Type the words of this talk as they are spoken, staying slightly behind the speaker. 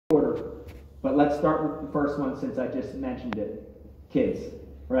But let's start with the first one since I just mentioned it. Kids,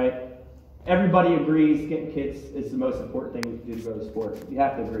 right? Everybody agrees getting kids is the most important thing we can do to grow the sport. You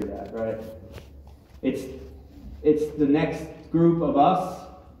have to agree that, right? It's the next group of us.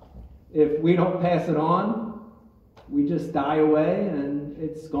 If we don't pass it on, we just die away and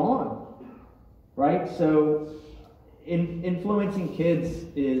it's gone, right? So influencing kids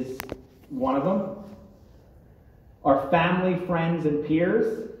is one of them. Our family, friends, and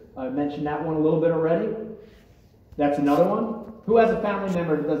peers. I mentioned that one a little bit already. That's another one. Who has a family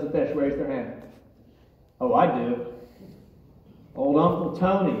member that doesn't fish? Raise their hand. Oh, I do. Old Uncle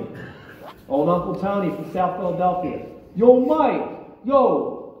Tony. Old Uncle Tony from South Philadelphia. Yo, Mike.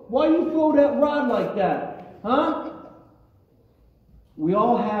 Yo, why you throw that rod like that? Huh? We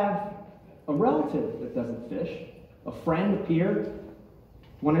all have a relative that doesn't fish. A friend, a peer.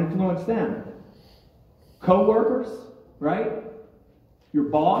 Want to influence them. Co-workers, right? Your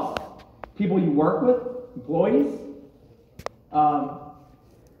boss. People you work with. Employees.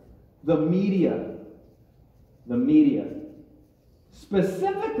 The media. The media.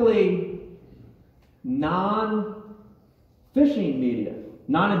 Specifically, non-fishing media.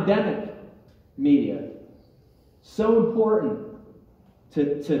 Non-endemic media. So important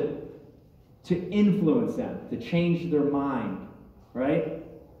to influence them, to change their mind, right?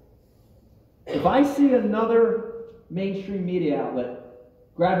 If I see another mainstream media outlet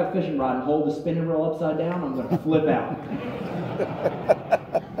grab a fishing rod and hold the spinning reel upside down, I'm going to flip out.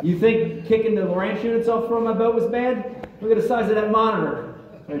 You think kicking the Lowrance units off from my boat was bad? Look at the size of that monitor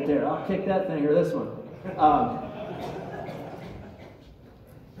right there. I'll kick that thing or this one.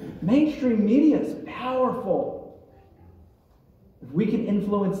 Mainstream media is powerful. If we can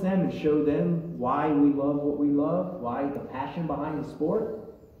influence them and show them why we love what we love, why the passion behind the sport,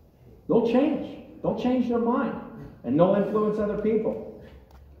 they'll change. They'll change their mind. And they'll influence other people.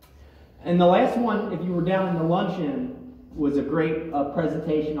 And the last one, if you were down in the luncheon, was a great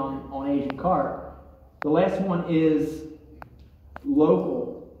presentation on Asian carp. The last one is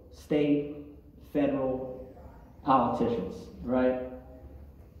local, state, federal politicians, right?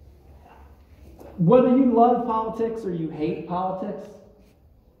 Whether you love politics or you hate politics,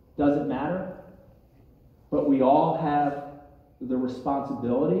 doesn't matter. But we all have the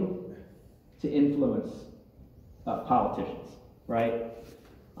responsibility to influence politicians, right?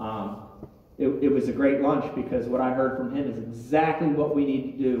 It was a great lunch because what I heard from him is exactly what we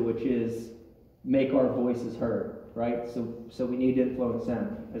need to do, which is make our voices heard, right? So we need to influence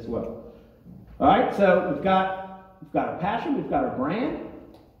them as well. All right, so we've got a passion, we've got a brand.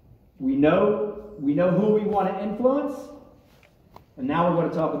 We know who we want to influence, and now we're going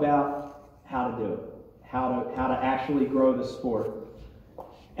to talk about how to do it, how to actually grow the sport.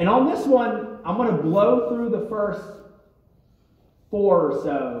 And on this one, I'm going to blow through the first 4 or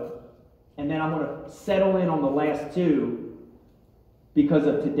so, and then I'm going to settle in on the last 2 because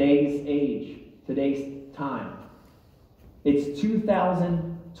of today's age, today's time. It's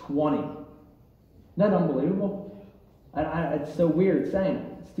 2020. Isn't that unbelievable? It's so weird saying it.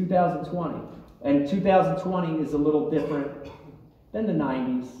 It's 2020. And 2020 is a little different than the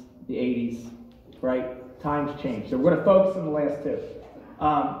 90s, the 80s, right? Times change. So we're going to focus on the last 2.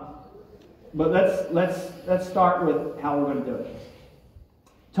 But let's start with how we're going to do it.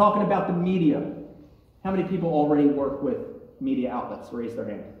 Talking about the media. How many people already work with media outlets? Raise their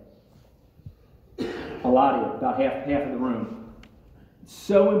hand. A lot of you, about half of the room. It's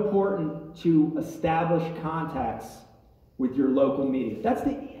so important to establish contacts with your local media.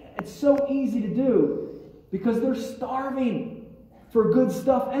 It's so easy to do because they're starving for good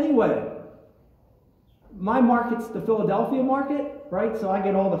stuff anyway. My market's the Philadelphia market, right? So I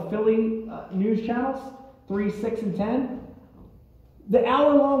get all the Philly news channels, 3, 6, and 10. The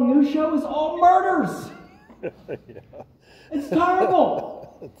hour-long news show is all murders. Yeah. It's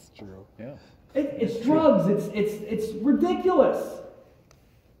terrible. That's true. Yeah. It's drugs. It's ridiculous.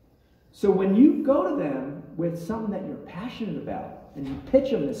 So when you go to them with something that you're passionate about, and you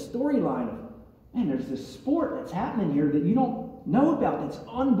pitch them this storyline of, man, there's this sport that's happening here that you don't know about. That's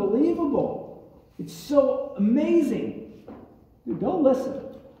unbelievable. It's so amazing. Dude, go listen.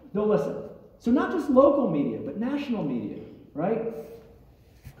 Go listen. So not just local media, but national media, right?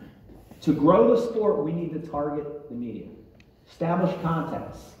 To grow the sport, we need to target the media. Establish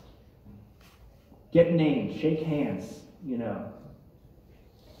contacts. Get names. Shake hands, you know.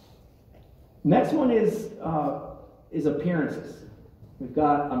 Next one is appearances. We've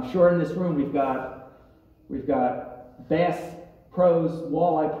got, I'm sure in this room, we've got bass pros,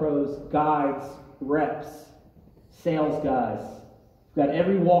 walleye pros, guides, reps, sales guys. We've got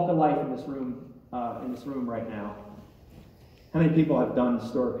every walk of life in this room right now. How many people have done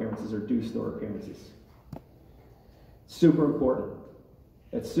store appearances or do store appearances? Super important.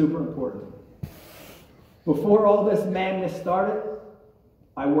 It's super important. Before all this madness started,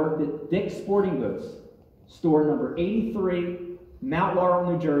 I worked at Dick's Sporting Goods, store number 83, Mount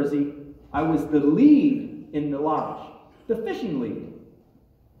Laurel, New Jersey. I was the lead in the lodge, the fishing lead.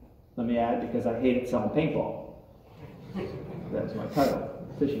 Let me add, because I hated selling paintball. That's my title,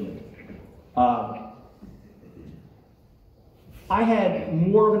 fishing lead. I had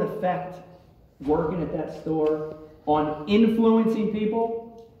more of an effect working at that store on influencing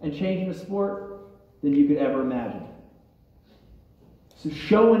people and changing the sport than you could ever imagine. So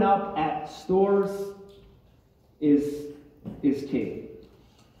showing up at stores is key.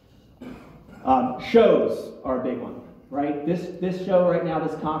 Shows are a big one, right? This show right now,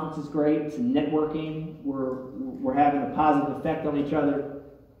 this conference is great. It's networking. We're having a positive effect on each other.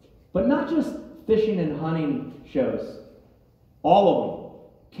 But not just fishing and hunting shows. All of them.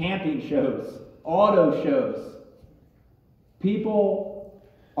 Camping shows. Auto shows. People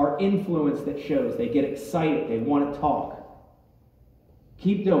are influenced at shows. They get excited. They want to talk.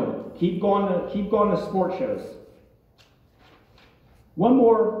 Keep doing it. Keep going to sport shows. One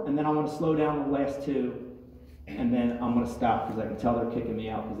more, and then I want to slow down the last two, and then I'm going to stop because I can tell they're kicking me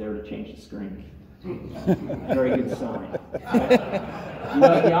out because they were to change the screen. Very good sign. Right? You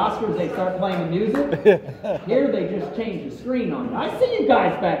know, at the Oscars, they start playing the music. Here, they just change the screen on you. I see you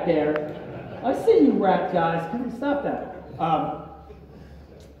guys back there. I see you rap guys. Can we stop that? I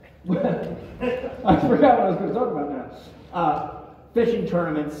forgot what I was going to talk about now. Fishing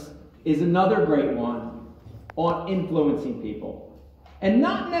tournaments is another great one on influencing people. And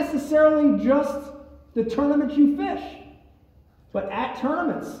not necessarily just the tournaments you fish, but at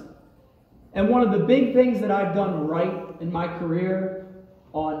tournaments. And one of the big things that I've done right in my career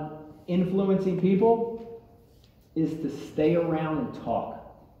on influencing people is to stay around and talk.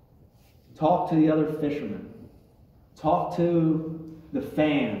 Talk to the other fishermen. Talk to the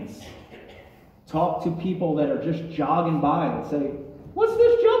fans. Talk to people that are just jogging by and say, "What's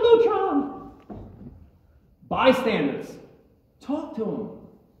this Jumbotron?" Bystanders. Talk to them.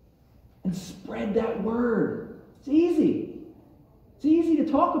 And spread that word. It's easy. It's easy to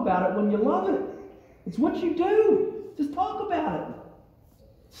talk about it when you love it. It's what you do. Just talk about it.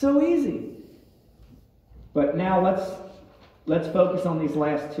 So easy. But now let's focus on these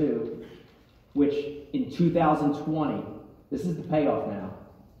last two, which in 2020, this is the payoff now.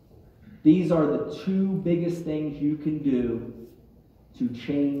 These are the two biggest things you can do to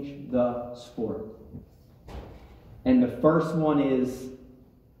change the sport. And the first one is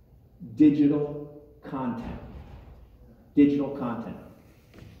digital content. Digital content.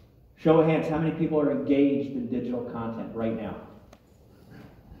 Show of hands, how many people are engaged in digital content right now?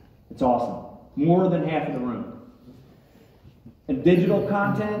 It's awesome. More than half of the room. And digital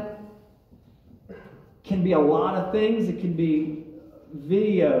content can be a lot of things. It can be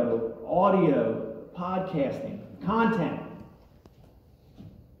video, audio, podcasting, content.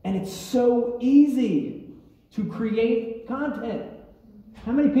 And it's so easy to create content.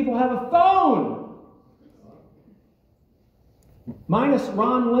 How many people have a phone? Minus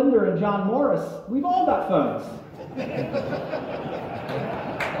Ron Linder and John Morris, we've all got phones.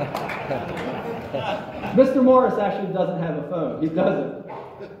 Mr. Morris actually doesn't have a phone. He doesn't.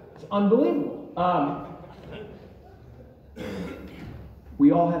 It's unbelievable.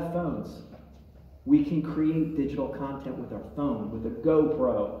 We all have phones. We can create digital content with our phone, with a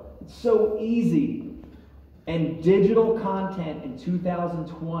GoPro. It's so easy. And digital content in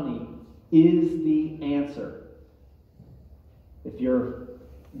 2020 is the answer. If you're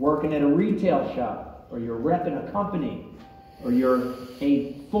working at a retail shop, or you're repping a company, or you're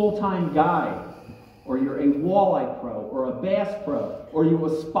a full-time guide, or you're a walleye pro, or a bass pro, or you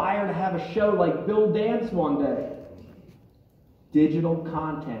aspire to have a show like Bill Dance one day, digital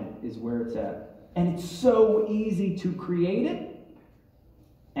content is where it's at. And it's so easy to create it,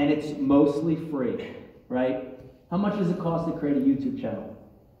 and it's mostly free, right? How much does it cost to create a YouTube channel?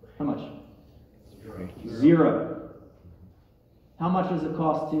 How much? Zero. How much does it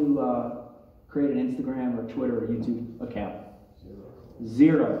cost to create an Instagram or Twitter or YouTube account?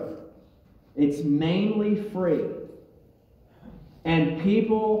 Zero. It's mainly free. And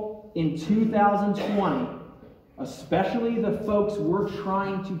people in 2020, especially the folks we're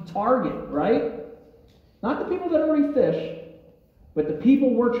trying to target, right? Not the people that already fish, but the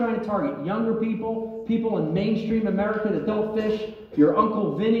people we're trying to target. Younger people, people in mainstream America that don't fish, your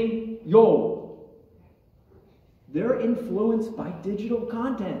Uncle Vinny, they're influenced by digital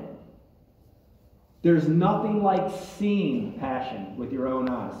content. There's nothing like seeing passion with your own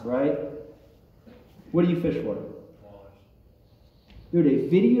eyes, right? What do you fish for? Dude, a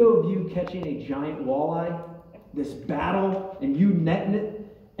video of you catching a giant walleye, this battle, and you netting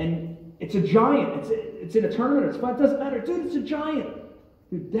it, and it's a giant. It's in a tournament. It doesn't matter. Dude, it's a giant.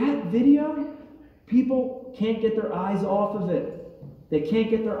 Dude, that video, people can't get their eyes off of it. They can't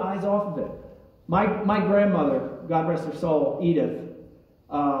get their eyes off of it. My grandmother, God rest her soul, Edith,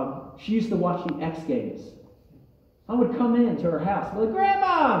 she used to watch the X Games. I would come in to her house and be like,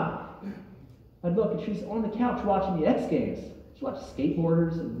 Grandma! I'd look and she's on the couch watching the X Games. She watched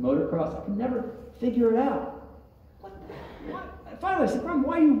skateboarders and motocross. I could never figure it out. What? Finally, I said, Grandma,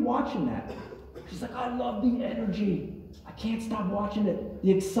 why are you watching that? She's like, I love the energy. I can't stop watching it.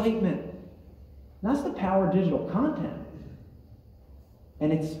 The excitement. And that's the power of digital content.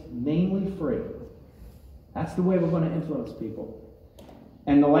 And it's mainly free. That's the way we're going to influence people.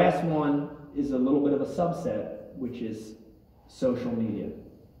 And the last one is a little bit of a subset, which is social media,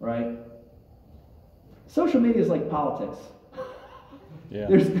 right? Social media is like politics. Yeah.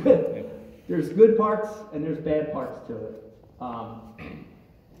 There's good parts and there's bad parts to it.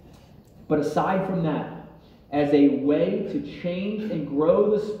 But aside from that, as a way to change and grow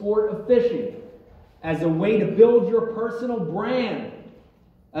the sport of fishing, as a way to build your personal brand,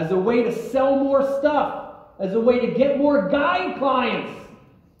 as a way to sell more stuff, as a way to get more guide clients,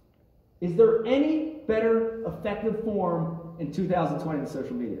 is there any better effective form in 2020 than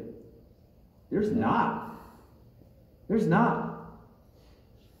social media? There's not. There's not.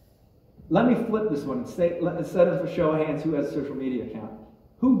 Let me flip this one. Instead of a show of hands, who has a social media account?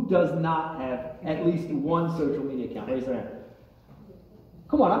 Who does not have at least one social media account? Raise their hand.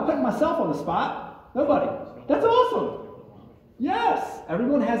 Come on, I'm putting myself on the spot. Nobody. That's awesome. Yes,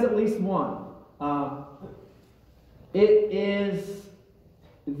 everyone has at least one. It is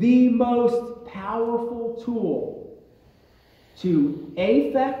the most powerful tool to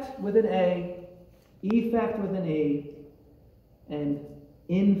affect with an A, effect with an E, and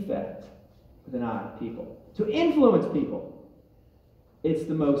infect with an I, people. To influence people. It's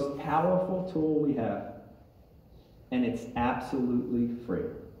the most powerful tool we have. And it's absolutely free.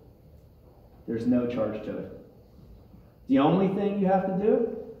 There's no charge to it. The only thing you have to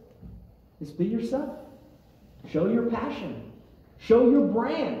do is be yourself. Show your passion. Show your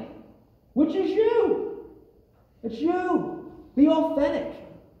brand, which is you. It's you. Be authentic.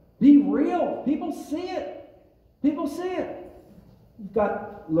 Be real. People see it. People see it. You've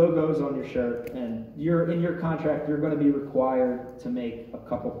got logos on your shirt, and in your contract, you're going to be required to make a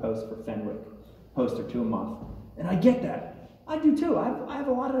couple posts for Fenwick, post or two a month. And I get that. I do too. I have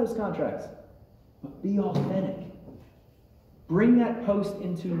a lot of those contracts. But be authentic. Bring that post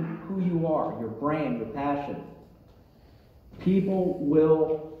into who you are, your brand, your passion. People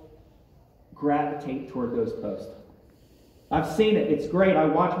will gravitate toward those posts. I've seen it. It's great. I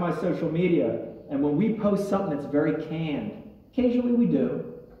watch my social media, and when we post something that's very canned, occasionally we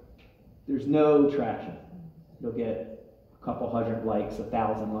do, there's no traction. You'll get a couple hundred likes,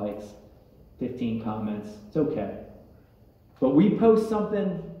 1,000 likes, 15 comments. It's okay. But we post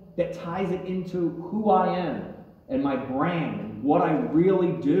something that ties it into who I am and my brand and what I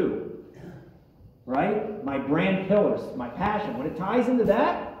really do. Right? My brand pillars, my passion. When it ties into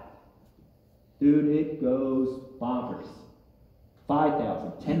that, dude, it goes bonkers.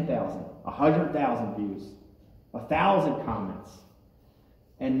 5,000, 10,000, 100,000 views, 1,000 comments.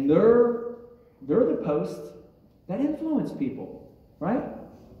 And they're the posts that influence people, right?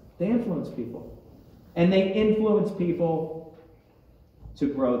 They influence people. And they influence people to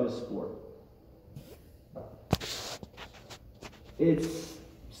grow the sport. It's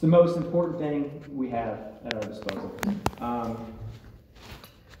the most important thing we have at our disposal.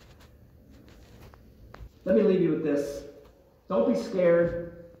 Let me leave you with this. Don't be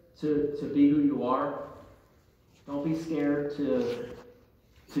scared to be who you are. Don't be scared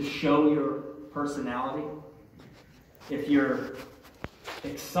to show your personality. If you're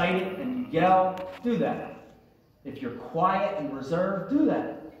excited and you yell, do that. If you're quiet and reserved, do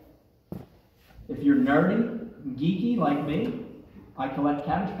that. If you're nerdy and geeky like me, I collect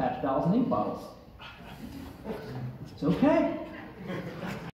Cabbage Patch dolls and ink bottles. It's okay.